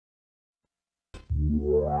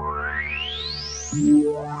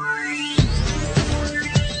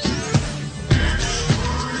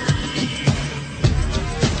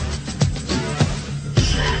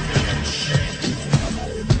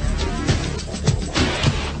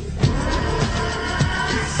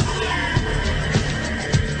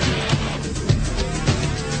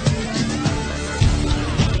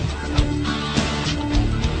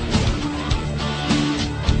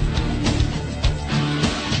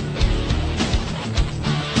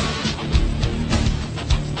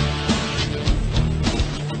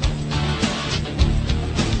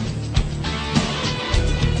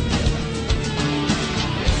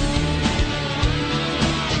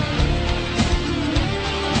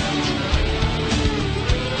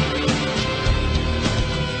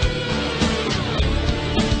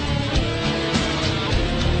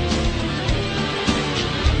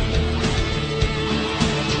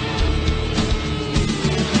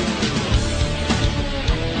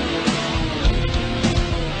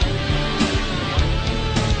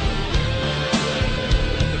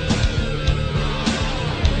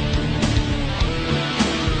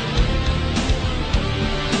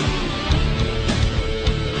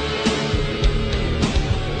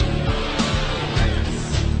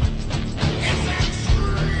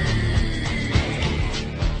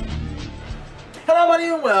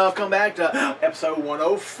Welcome back to episode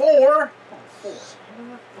 104.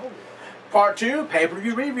 Part 2,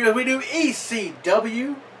 pay-per-view review. We do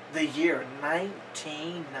ECW, the year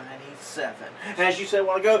 1997. As you said a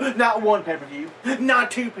while ago, not one pay-per-view,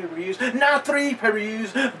 not two pay-per-views, not three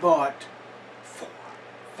pay-per-views, but four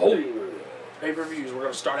pay-per-views. We're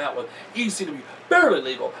going to start out with ECW Barely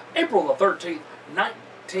Legal, April the 13th,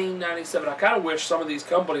 1997. I kind of wish some of these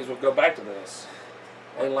companies would go back to this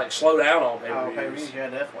and like slow down on pay-per-views. Oh, pay-per-views, yeah,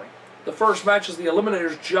 definitely. The first match is the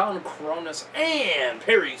Eliminators, John Kronus and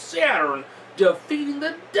Perry Saturn, defeating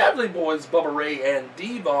the Dudley Boyz, Bubba Ray and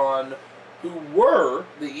Devon, who were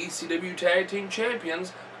the ECW Tag Team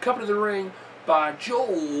Champions, accompanied to the ring by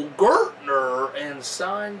Joel Gertner and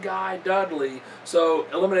Sign Guy Dudley. So,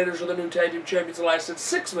 Eliminators are the new Tag Team Champions that lasted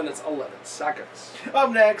 6 minutes, 11 seconds.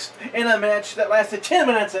 Up next, in a match that lasted 10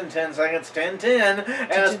 minutes and 10 seconds, 10-10,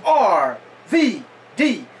 as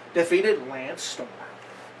RVD defeated Lance Storm.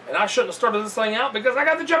 And I shouldn't have started this thing out because I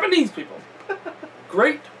got the Japanese people.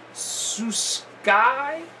 Great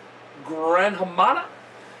Sasuke, Gran Hamada,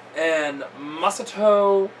 and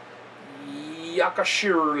Masato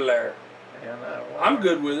Yakashiro. I'm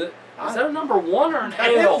good with it. Is that a number 1 or an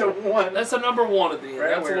L? That's a 1. That's a number 1 at the end.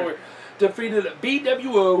 Very That's weird. Defeated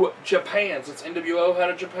BWO Japan. Since NWO had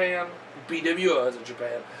a Japan, BWO has a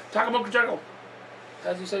Japan. Taka,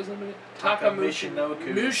 how's he say something? Taka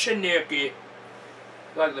Michinoku.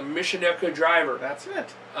 Like the Michinoku driver. That's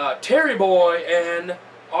it. Terry Boy and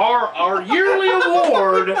our yearly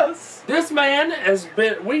award. Yes. This man has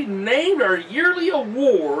been, we named our yearly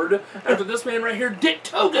award after this man right here, Dick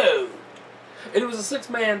Togo. And it was a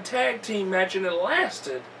 6-man tag team match and it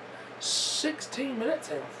lasted 16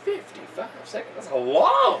 minutes and 55 seconds. That's a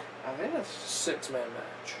long. I think it's 6-man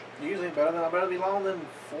match. Usually better be long than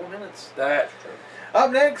 4 minutes. That's true.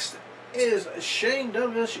 Up next is Shane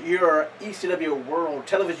Douglas, your ECW World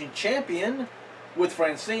Television Champion, with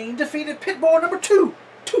Francine, defeated Pitbull number 2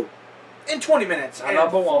 in 20 minutes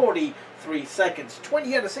and 43 seconds.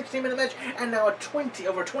 He had a 16-minute match and now over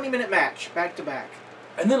 20-minute match back to back.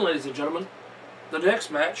 And then, ladies and gentlemen, the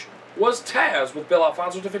next match was Taz with Bill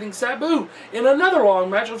Alfonso defeating Sabu in another long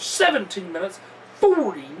match of 17 minutes,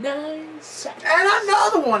 49 seconds. And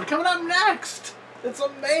another one coming up next. It's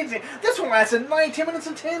amazing. This one lasted 19 minutes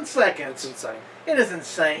and 10 seconds. It's insane. It is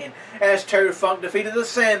insane. As Terry Funk defeated the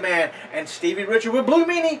Sandman and Stevie Richard with Blue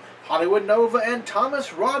Meanie, Hollywood Nova and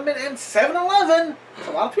Thomas Rodman and 7-Eleven. There's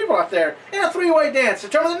a lot of people out there in a 3-way dance to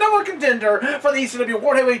determine the number 1 contender for the ECW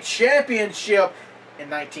World Heavyweight Championship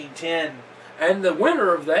in 1910. And the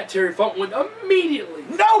winner of that, Terry Funk, went immediately.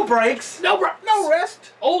 No breaks. No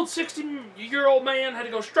rest. Old 60-year-old man had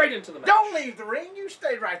to go straight into the match. Don't leave the ring. You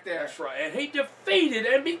stayed right there. That's right. And he defeated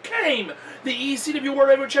and became the ECW World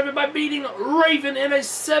Heavyweight Champion by beating Raven in a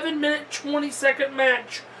 7-minute, 20-second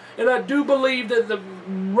match. And I do believe that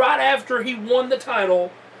right after he won the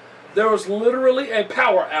title, there was literally a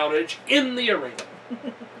power outage in the arena.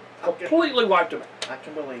 Completely wiped him out. I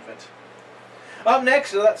can believe it. Up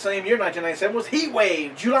next, that same year, 1997, was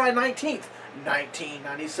Heatwave, July 19th,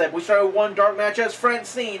 1997. We started one dark match as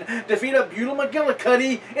Francine defeated Beulah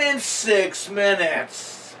McGillicutty in 6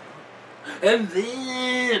 minutes. And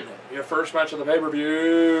then, your first match of the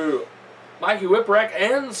pay-per-view. Mikey, Whipwreck,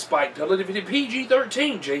 and Spike Dudley defeated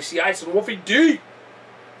PG-13, JC Ice, and Wolfie D,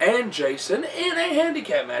 and Jason in a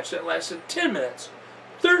handicap match that lasted 10 minutes,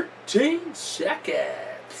 13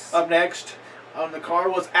 seconds. Up next on the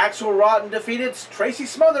card was Axel Rotten defeated Tracy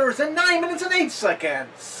Smothers in 9 minutes and 8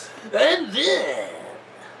 seconds. And then,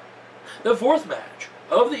 the fourth match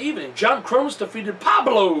of the evening, John Kronus defeated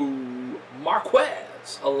Pablo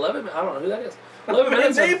Marquez. I don't know who that is. 11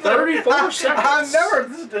 minutes and 34 seconds. I've never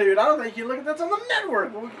heard this dude. I don't think you look at that's on the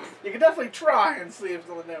network. You can definitely try and see if it's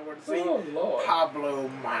on the network. See Lord. Pablo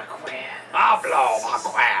Marquez. Pablo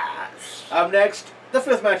Marquez. Up next, the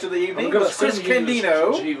fifth match of the evening was Chris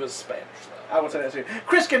Candido. He was Spanish, though. I would say that too.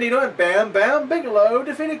 Chris Candido and Bam Bam Bigelow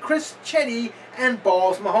defeated Chris Chetty and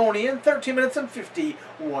Balls Mahoney in 13 minutes and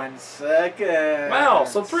 51 seconds. Wow,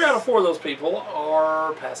 so 3 out of 4 of those people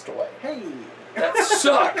are passed away. Hey. That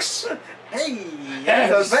sucks. Hey.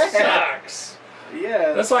 That sucks.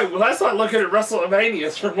 Yeah. That's like looking at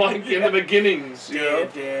WrestleManias from like in the beginnings.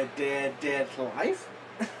 Dead life?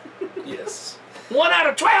 Yes. 1 out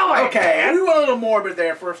of 12. Okay, we went a little morbid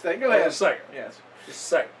there for a second. Go ahead. Just a second. Yes. Just a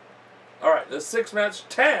second. All right, the 6th match,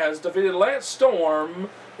 Taz defeated Lance Storm,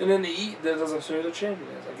 and then that doesn't show who the champion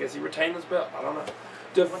is. I guess he retained his belt. I don't know.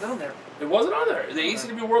 It wasn't on there. It wasn't on there. The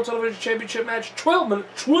ECW World Television Championship match, 12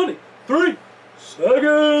 minutes, 23 seconds.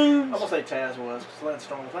 I'm going to say Taz was, because Lance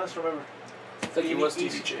Storm ever... I think he was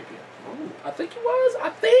TV champion. Ooh. I think he was. I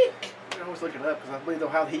think. You can always look it up, because I believe they'll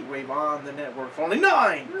have Heat Wave on the network for only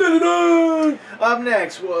 9. 99. Up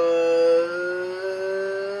next was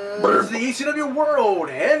the ECW World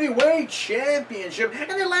Heavyweight Championship,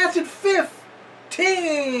 and it lasted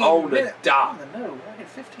 15 on the minutes. dot. On the nose. I had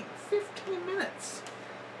 15 minutes.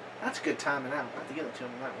 That's good timing out. I have to give it to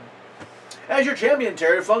him on that one. As your champion,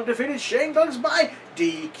 Terry Funk defeated Shane Douglas by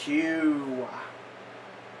DQ.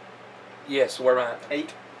 Yes, where am I at?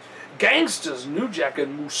 8. Gangsters, New Jack,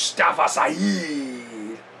 and Mustafa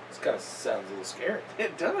Saeed. This kind of sounds a little scary.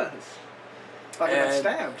 It does. Like I got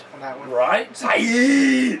stabbed on that one. Right?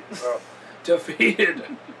 Saeed! Defeated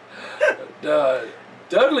the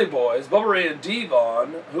Dudley Boys, Bubba Ray and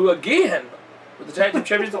Devon, who again, with the tag team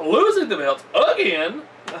champions, losing the belt again.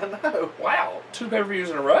 I know. Wow, 2 pay-per-views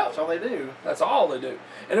in a row. That's all they do. That's all they do.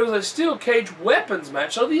 And it was a steel cage weapons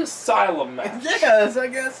match, so the Asylum match. Yes, I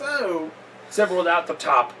guess so. Except without the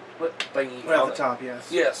top thingy. Without the top,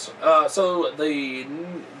 yes. Yes. So the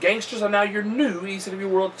Gangsters are now your new ECW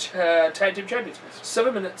World Tag Team Champions.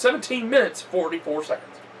 17 minutes, 44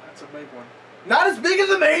 seconds. That's a big one. Not as big as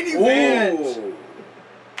the main event. Ooh.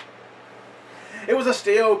 It was a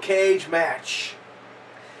steel cage match.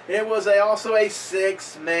 It was also a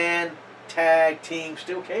 6-man tag team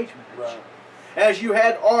steel cage match. Right. As you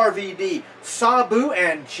had RVD, Sabu,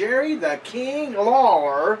 and Jerry the King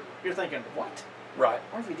Lawler. You're thinking, what? Right.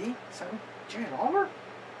 RVD, Sabu, Jerry Lawler?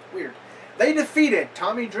 Weird. They defeated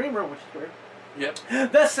Tommy Dreamer, which is weird. Yep.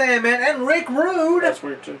 The Sandman and Rick Rude. That's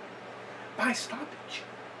weird too. By stoppage.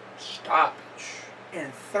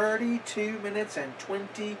 In 32 minutes and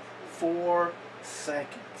 24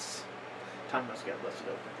 seconds. Tom must get listed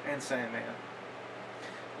open. And Sandman.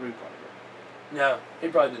 Rude probably did. No, he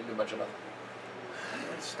probably didn't do much of nothing.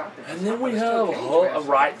 Stop it. And then we have,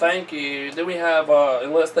 right, thank you. Then we have,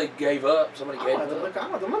 unless they gave up, somebody gave up. I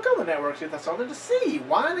want to look on the network, see if that's something to see.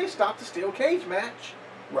 Why they stopped the steel cage match.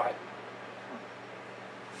 Right.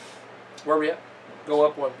 Where are we at? Go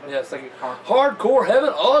up one. Yes, thank you. Hardcore Heaven,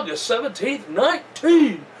 August 17th,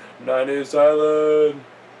 1997.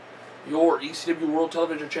 Your ECW World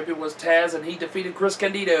Television Champion was Taz, and he defeated Chris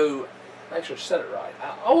Candido. I actually said it right.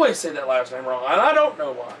 I always say that last name wrong, and I don't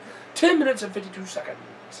know why. 10 minutes and 52 seconds.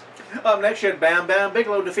 Up next, you had Bam Bam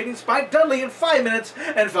Bigelow defeating Spike Dudley in 5 minutes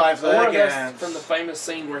and 5 seconds. From the famous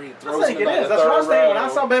scene where he throws I think him it is. That's what I was thinking. When I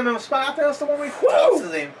saw Bam Bam Spike, that's the one we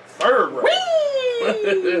closed him. 3rd row.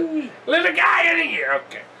 Whee! Little guy in here.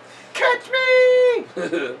 Okay. Catch me!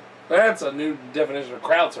 That's a new definition of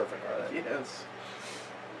crowd surfing, right? Yes.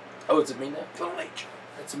 Oh, is it me now?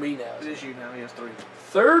 It's me now. It is you now. He has 3.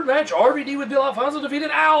 3rd match, RVD with Bill Alfonso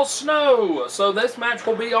defeated Al Snow. So this match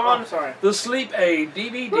will be on the Sleep Aid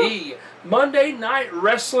DVD Monday Night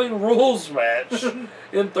Wrestling Rules match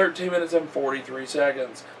in 13 minutes and 43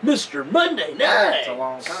 seconds. Mr. Monday Night. That's a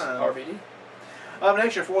long time. RVD. Up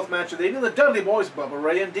next, your 4th match of the evening, the Dudley Boys, Bubba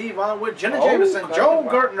Ray and Devon with Jenna Jameson, Joe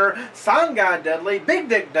Gertner, Sangai Dudley, Big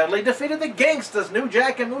Dick Dudley defeated the Gangsters, New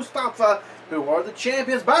Jack and Mustafa, who are the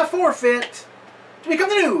champions by forfeit, to become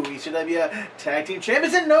the new ECW Tag Team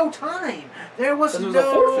Champions in no time. There was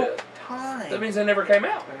no time. That means they never came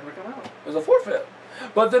out. They never come out. It was a forfeit.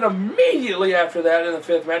 But then immediately after that, in the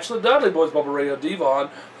 5th match, the Dudley Boys, Bubba Ray and Devon,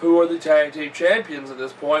 who are the Tag Team Champions at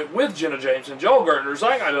this point, with Jenna Jameson, Joel Gertner,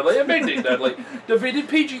 Sangai Dudley, and Big Dick Dudley, defeated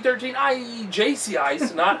PG-13, i.e. JC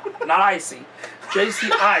Ice, not Icy,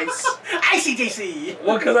 JC Ice. Icy JC.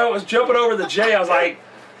 Well, because I was jumping over the J, I was like,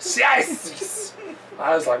 Ice.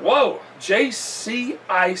 I was like, whoa. JC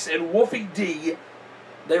Ice and Wolfie D,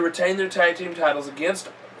 they retained their tag team titles against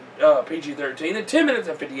PG-13 in 10 minutes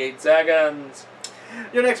and 58 seconds.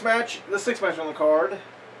 Your next match, the sixth match on the card,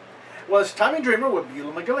 was Tommy Dreamer with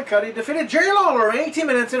Beulah McGillicutty defeated Jerry Lawler in 18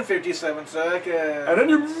 minutes and 57 seconds. And then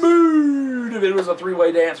your mood. It was a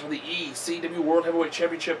three-way dance for the ECW World Heavyweight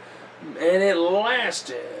Championship, and it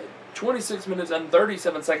lasted 26 minutes and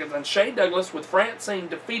 37 seconds. And Shane Douglas with Francine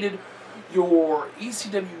defeated your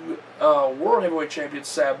ECW World Heavyweight Champion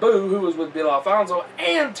Sabu, who was with Bill Alfonso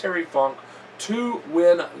and Terry Funk, to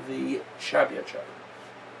win the championship.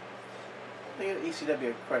 They get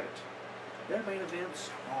ECW credit. Their main events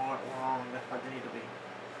aren't long like they need to be.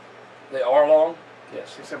 They are long?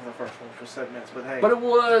 Yes. Except for the first one, which was 7 minutes. But hey. But it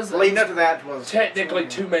was... leading up to that was... technically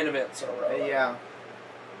 2 main events in a row. Yeah.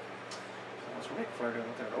 That's Ric Flair doing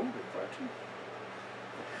with their old Ric Flair, too.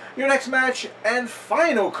 Your next match and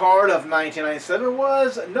final card of 1997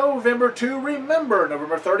 was November to Remember,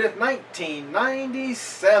 November 30th,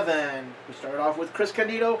 1997. We started off with Chris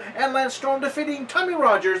Candido and Lance Storm defeating Tommy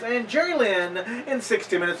Rogers and Jerry Lynn in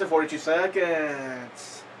 60 minutes and 42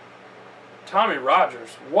 seconds. Tommy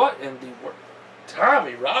Rogers? What in the world?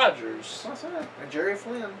 Tommy Rogers? What's that? And Jerry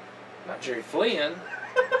Flynn. Not Jerry Flynn.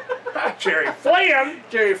 Not Jerry Flynn!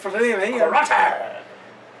 Jerry Flynn. Karate!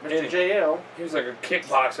 Mr. JL. He was like a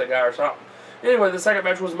kickboxing guy or something. Anyway, the second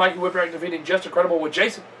match was Mikey Whipwreck defeating Just Incredible with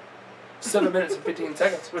Jason. 7 minutes and 15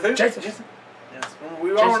 seconds. With who? Jason. Yes.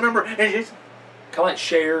 We all remember. Hey, Jason. Kind of like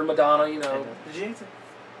Cher, Madonna, you know. Jason.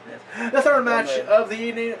 Yes. The third match of the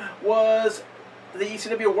evening was the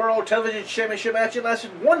ECW World Television Championship match. It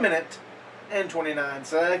lasted 1 minute and 29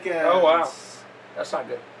 seconds. Oh, wow. That's not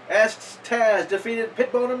good. As Taz defeated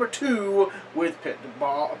Pitbull number 2 with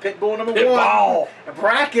Pitbull number 1,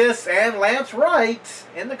 Brackus and Lance Wright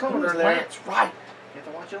in the corner there. Lance Wright? You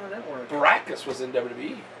have to watch it on the network. Brackus was in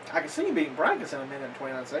WWE. I can see him beating Brackus in 1 minute and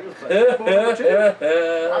 29 seconds, but Pitbull number 2.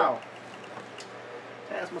 Wow.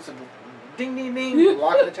 Taz must have ding ding ding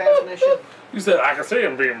blocking the Taz mission. You said I can see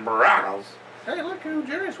him beating Brackus. Hey, look who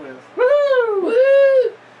Jerry's with. Woo! Woo!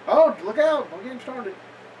 Oh, look out. Don't get him started.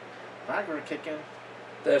 Viagra to kick in.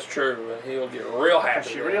 That's true, and he'll get real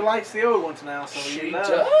happy. She really likes the old ones now, so she you know.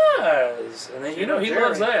 does. And then, you know, he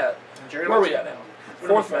loves that. Where are we at now?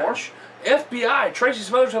 Fourth match. FBI, Tracy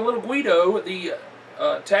Smothers and Little Guido, the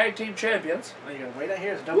tag team champions. Oh, you got to wait out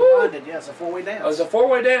here. It's double-minded. Yeah, it's a four-way dance. It was a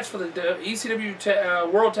four-way dance for the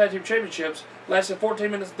ECW World Tag Team Championships. Lasted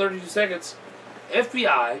 14 minutes and 32 seconds.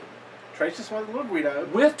 FBI. Tracy Smothers and Little Guido.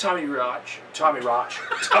 With Tommy Rogers.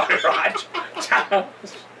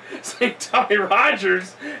 Say Tommy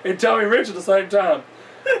Rogers and Tommy Rich at the same time.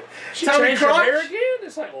 She changed her hair again?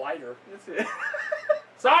 It's like lighter. That's it.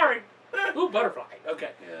 Sorry. Ooh, butterfly.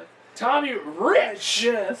 Okay. Yeah. Tommy Rich.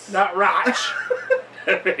 Yes. Not Rich.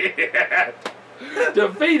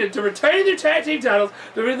 Defeated to retain their tag team titles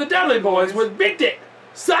to be the Dudley Boyz with Big Dick,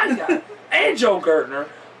 Sasuke, and Joe Gertner.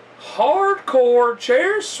 Hardcore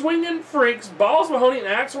chair swinging freaks, Balls Mahoney and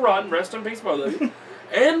Axel Rotten, rest in peace, both of you.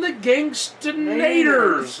 And the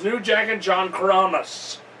Gangstinators, New Jack and John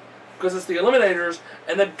Kronus. Because it's the Eliminators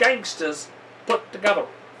and the Gangstas put together.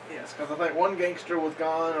 Yes, because I think one gangster was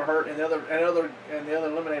gone or hurt, and the other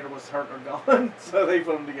Eliminator was hurt or gone, so they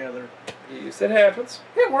put them together. Yes, it happens.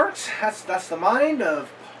 It works. That's the mind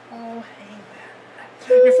of Paul Heyman.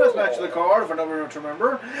 Your first match of the card, for November to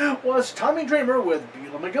Remember, was Tommy Dreamer with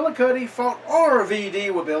Beulah McGillicutty fought RVD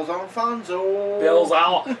with Bill Alfonso. Bill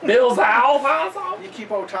Alfonso. You keep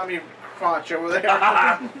old Tommy Crotch over there.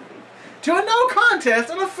 To a no contest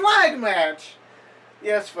and a flag match.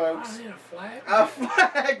 Yes, folks. I need a flag? A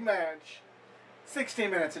flag match. 16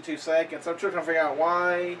 minutes and 2 seconds. I'm trying to figure out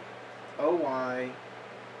why. Oh, why.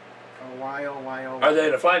 Oh, why, oh, why, oh, why. Are they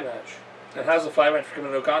in a flag match? And how's the flag match become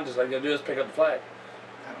a no contest? All you gotta do is pick up the flag.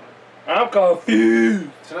 I don't know. I'm confused.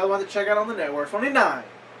 It's another one to check out on the network. It's only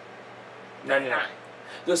 $9.99.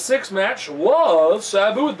 The sixth match was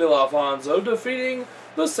Sabu with Bill Alfonso defeating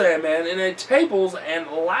the Sandman in a tables and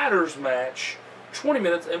ladders match. 20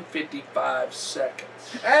 minutes and 55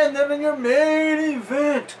 seconds. And then in your main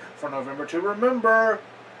event for November to Remember,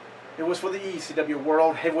 it was for the ECW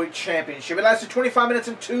World Heavyweight Championship. It lasted 25 minutes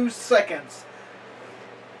and 2 seconds.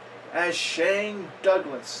 As Shane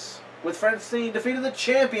Douglas with Francine defeated the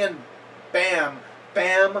champion Bam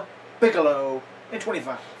Bigelow in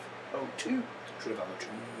 25:02.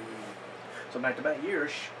 So back-to-back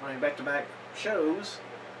years, back-to-back shows,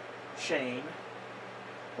 Shane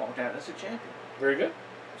walked out as a champion. Very good.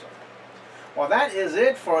 So, well, that is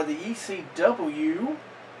it for the ECW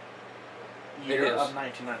year of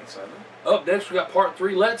 1997. Up next, we got part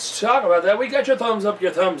 3. Let's talk about that. We got your thumbs up,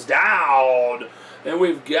 your thumbs down. And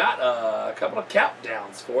we've got a couple of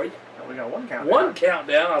countdowns for you. We got one countdown. One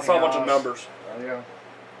countdown. I saw a bunch of numbers. There you go.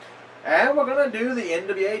 And we're going to do the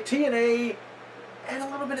NWA, TNA, and a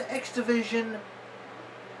little bit of X Division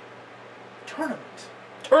tournament.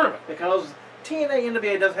 Because TNA,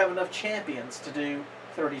 NWA doesn't have enough champions to do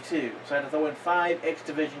 32. So I had to throw in 5 X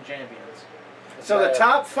Division champions. So the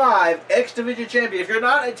top 5 X Division champions. If you're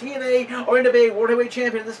not a TNA or NWA World Heavyweight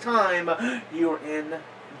Champion this time, you are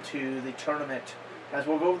into the tournament. As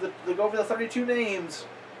we'll go over the 32 names.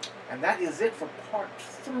 And that is it for part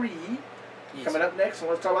 3. Yes. Coming up next, and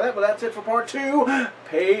let's talk about that. But that's it for part 2.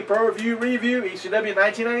 Pay-per-view review, ECW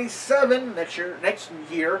 1997.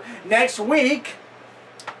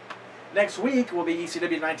 Next week will be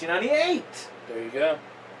ECW 1998. There you go.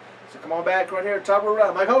 So come on back right here at top of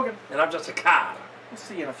the Mike Hogan. And I'm just a card. We'll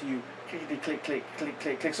see you in a few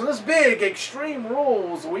click. So this big Extreme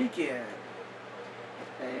Rules weekend.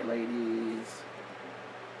 Hey, ladies.